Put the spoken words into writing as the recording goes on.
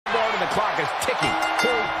clock is ticking.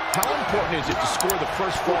 Cole, how important is it to score the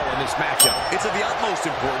first fall in this matchup? It's of the utmost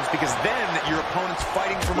importance because then your opponent's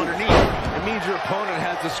fighting from underneath. It means your opponent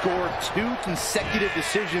has to score 2 consecutive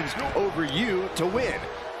decisions over you to win.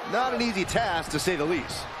 Not an easy task, to say the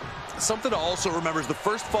least. Something to also remember is the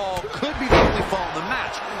first fall could be the only fall in the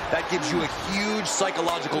match. That gives you a huge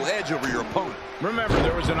psychological edge over your opponent. Remember,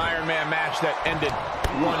 there was an Iron Man match that ended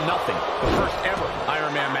 1-0. The first ever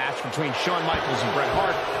Iron Man match between Shawn Michaels and Bret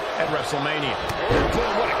Hart at WrestleMania.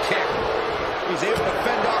 Boom, what a kick. He's able to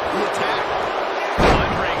fend off the attack.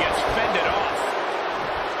 Andre gets fended off.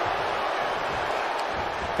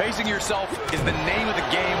 Facing yourself is the name of the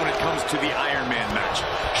game when it comes to the Iron Man match.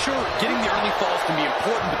 Sure, getting the early falls can be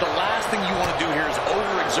important, but the last thing you want to do here is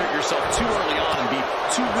overexert yourself too early on and be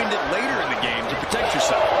too winded later in the game to protect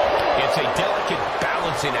yourself. It's a delicate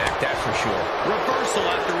balancing act, that's for sure. Reversal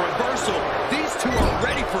after reversal. These two are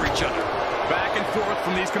ready for each other. Back and forth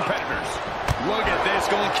from these competitors. Look at this,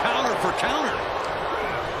 going counter for counter.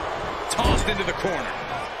 Tossed into the corner.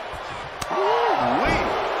 Ooh-wee.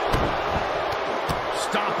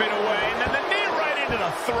 Stomping away, and then the knee right into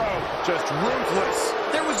the throat. Just ruthless.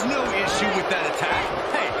 There was no issue with that attack.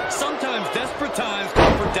 Hey, sometimes desperate times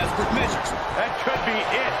call for desperate measures. That could be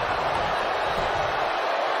it.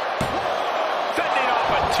 Fending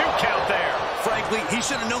off a 2 count there. Frankly, he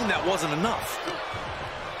should have known that wasn't enough.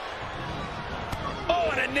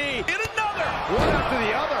 Oh, and a knee. And another. One after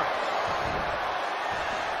the other.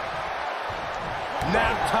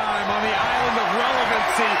 Nap time on the island of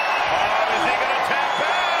relevancy. Oh, is he going to tap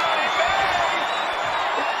out?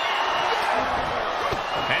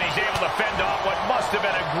 And he's able to fend off what must have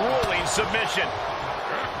been a grueling submission.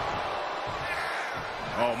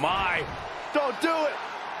 Oh, my. Don't do it.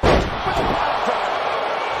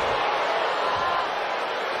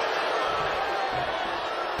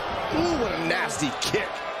 Ooh, what a nasty kick.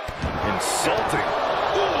 Insulting.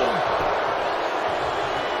 Ooh.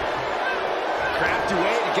 Crafty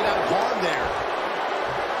way to get out of harm there.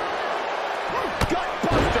 Gut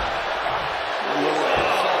buster. A little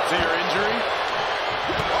insult to your injury.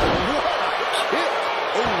 Oh, what a kick.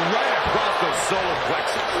 Oh, right across the solar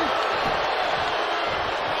plexus.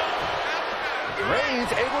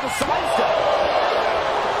 Reigns able to sidestep.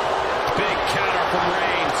 Big counter from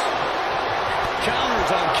Reigns.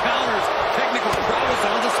 Counters on counters. Technical prowess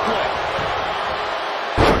on display.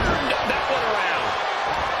 Turned that one around.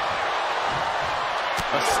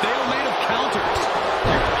 A stalemate of counters.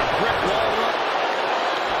 Brick wall up.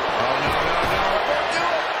 Oh, no. Do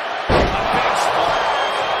it. A big spot.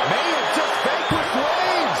 May have just vanquished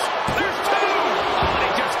Reigns. There's 2. Oh, and he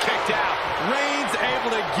just kicked out. Reigns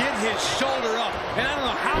able to get his shoulder up. And I don't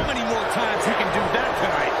know how many more times he can do that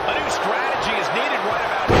tonight. A new strategy is needed right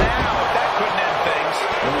about now. If that couldn't end things.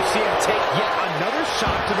 And we see him take yet another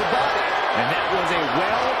shot to the body. And that was a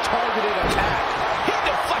well-targeted attack. He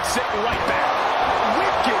deflects it right back.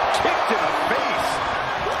 Wicked kick to the face.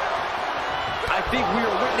 I think we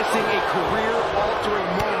are witnessing a career-altering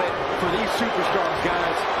moment for these superstars,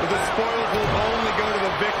 guys. The spoils will only go to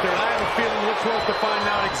the victor. And I have a feeling we're close to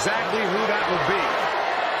finding out exactly who that will be.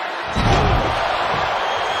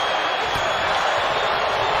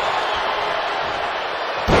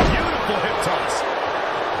 Beautiful hip toss.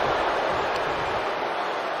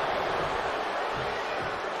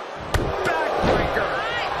 Backbreaker.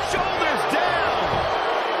 Shoulders down.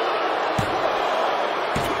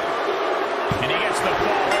 And he gets the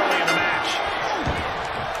fall early in the match.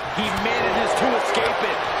 He manages to escape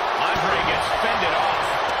it. Andre gets fended off.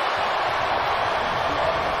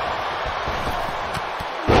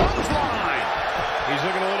 Clothesline. He's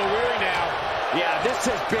looking a little weary now. Yeah, this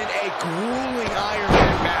has been a grueling Iron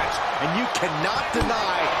Man match, and you cannot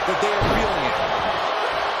deny that they are feeling it.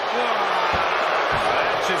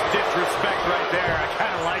 That's just disrespect right there. I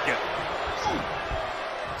kind of like it.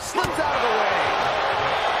 Slips out of the way.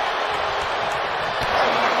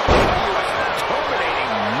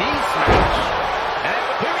 Terminating knee smash. And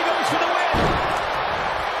here he goes for the win.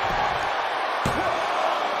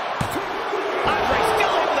 Andre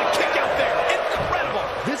still able to kick out there. Incredible.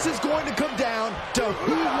 This is going to come down to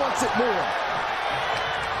who wants it more.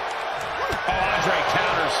 Oh, Andre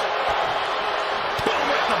counters. Boom,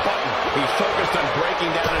 right in the button. He's focused on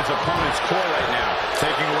breaking down his opponent's core right now,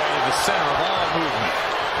 taking away the center of all movement.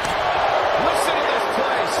 Listen to this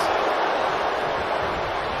place.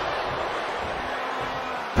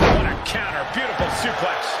 What a counter. Beautiful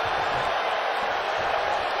suplex.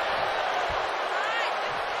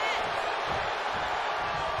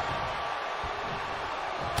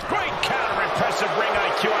 Great counter. Impressive ring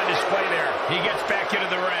IQ on display there. He gets back into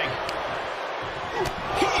the ring.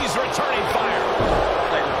 He's returning fire.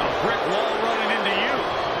 Like a brick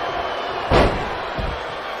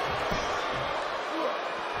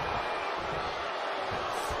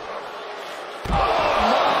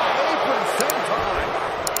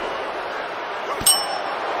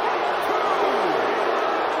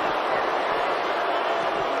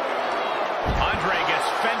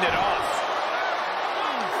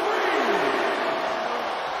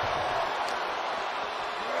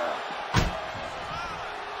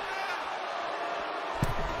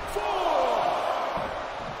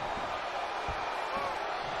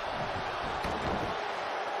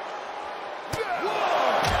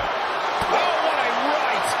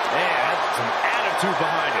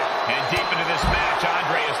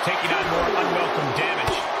unwelcome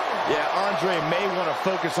damage. Yeah, Andre may want to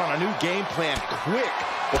focus on a new game plan quick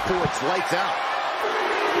before it's lights out.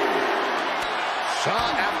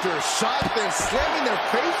 Shot after shot, then slamming their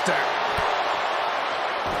face down.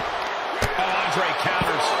 Andre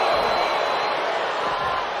counters.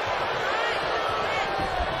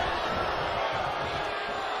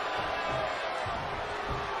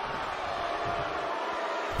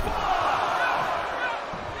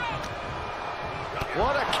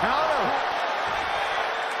 What a counter!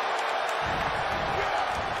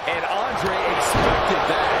 And Andre expected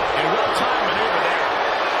that. And well-timed maneuver there.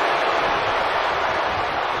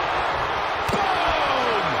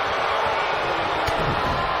 Boom!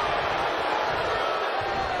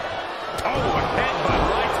 Oh, a headbutt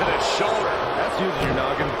right to the shoulder. That's using your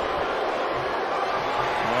noggin.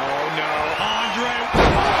 Oh, no. Andre.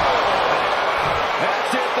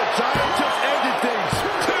 That's it. The Giant just ended things.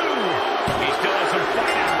 2. He still has some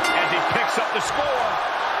fight as he picks up the score.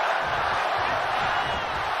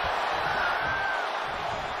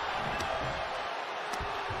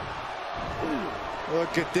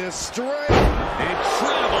 Look at this strength.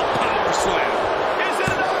 Incredible power slam. Is it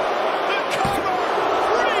enough? The cover.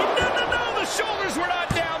 3. No. The shoulders were not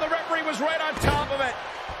down. The referee was right on top of it.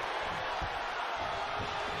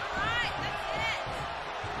 All right, that's it.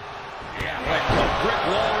 Yeah, like a brick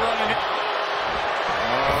wall running it.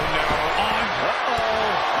 Oh, no.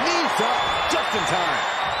 Uh-oh. Knees up just in time.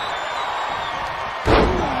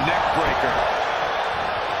 Neck breaker.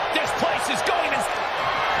 This place is going as...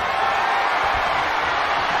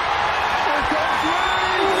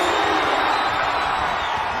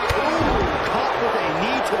 Caught with a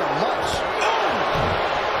knee to the mush.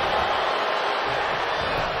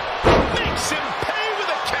 Makes him pay with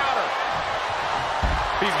a counter.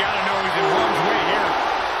 He's got to know he's in harm's way here.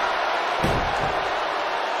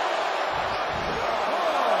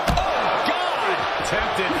 Oh, God!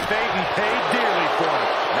 Tempted fate and paid dearly for it.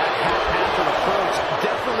 That haphazard approach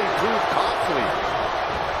definitely proved costly.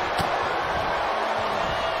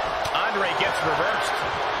 Andre gets reversed.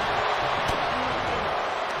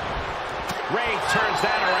 Ray turns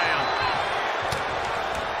that around.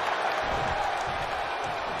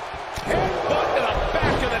 Headbutt to the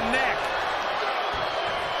back of the neck.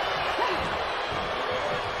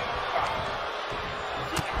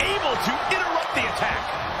 Able to interrupt the attack.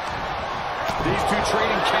 These two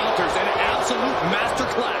trading counters, an absolute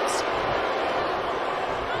masterclass.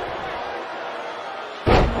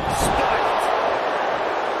 Spiked.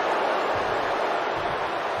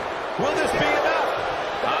 Will this be enough?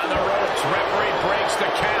 On the ropes, referee breaks the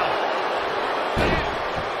count.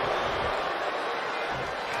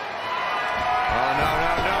 Oh, no.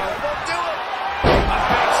 Won't do it. A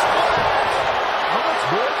big splash. How much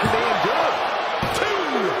more can they endure?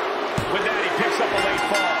 2. With that, he picks up a late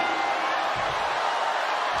fall.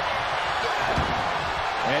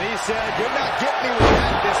 And he said, you're not getting me with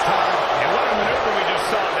that this time. And what a maneuver we just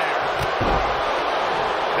saw there.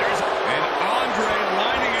 There's an Andre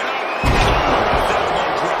lining it up. That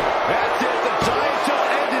one drop. That's it. The Giant just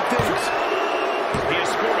ended things. He has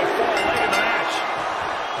scored a fall late in the match.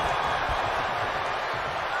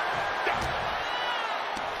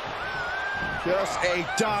 Just a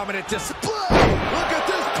dominant display. Look at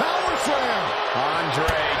this power slam.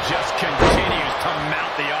 Andre just continues to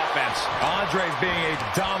mount the offense. Andre's being a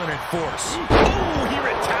dominant force. Oh, he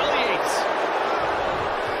retaliates.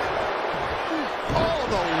 All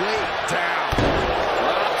the way down.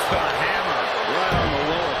 Drops the hammer right on the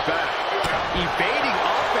lower back. Evading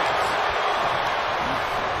offense.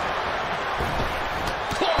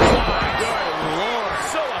 Clothesline. Good Lord.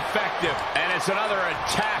 So effective. And it's another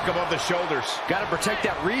attack above the shoulders. Got to protect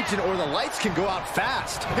that region or the lights can go out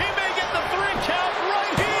fast. He may get the 3 count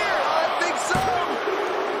right here. I think so.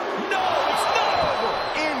 No, it's not over.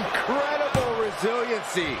 Incredible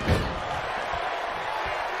resiliency.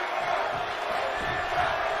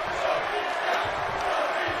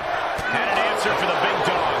 And an answer for the big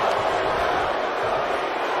dog.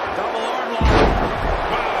 Double arm lock.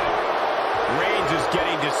 Wow. Reigns is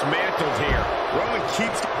getting dismantled here. Roman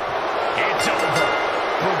keeps... It's over.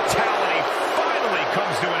 Brutality finally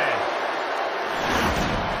comes to an end.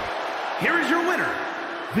 Here is your winner,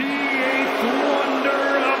 the 8th wonder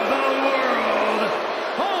of the world,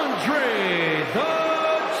 Andre the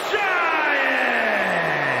Giant!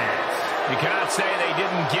 You cannot say they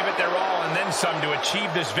didn't give it their all and then some to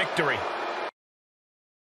achieve this victory.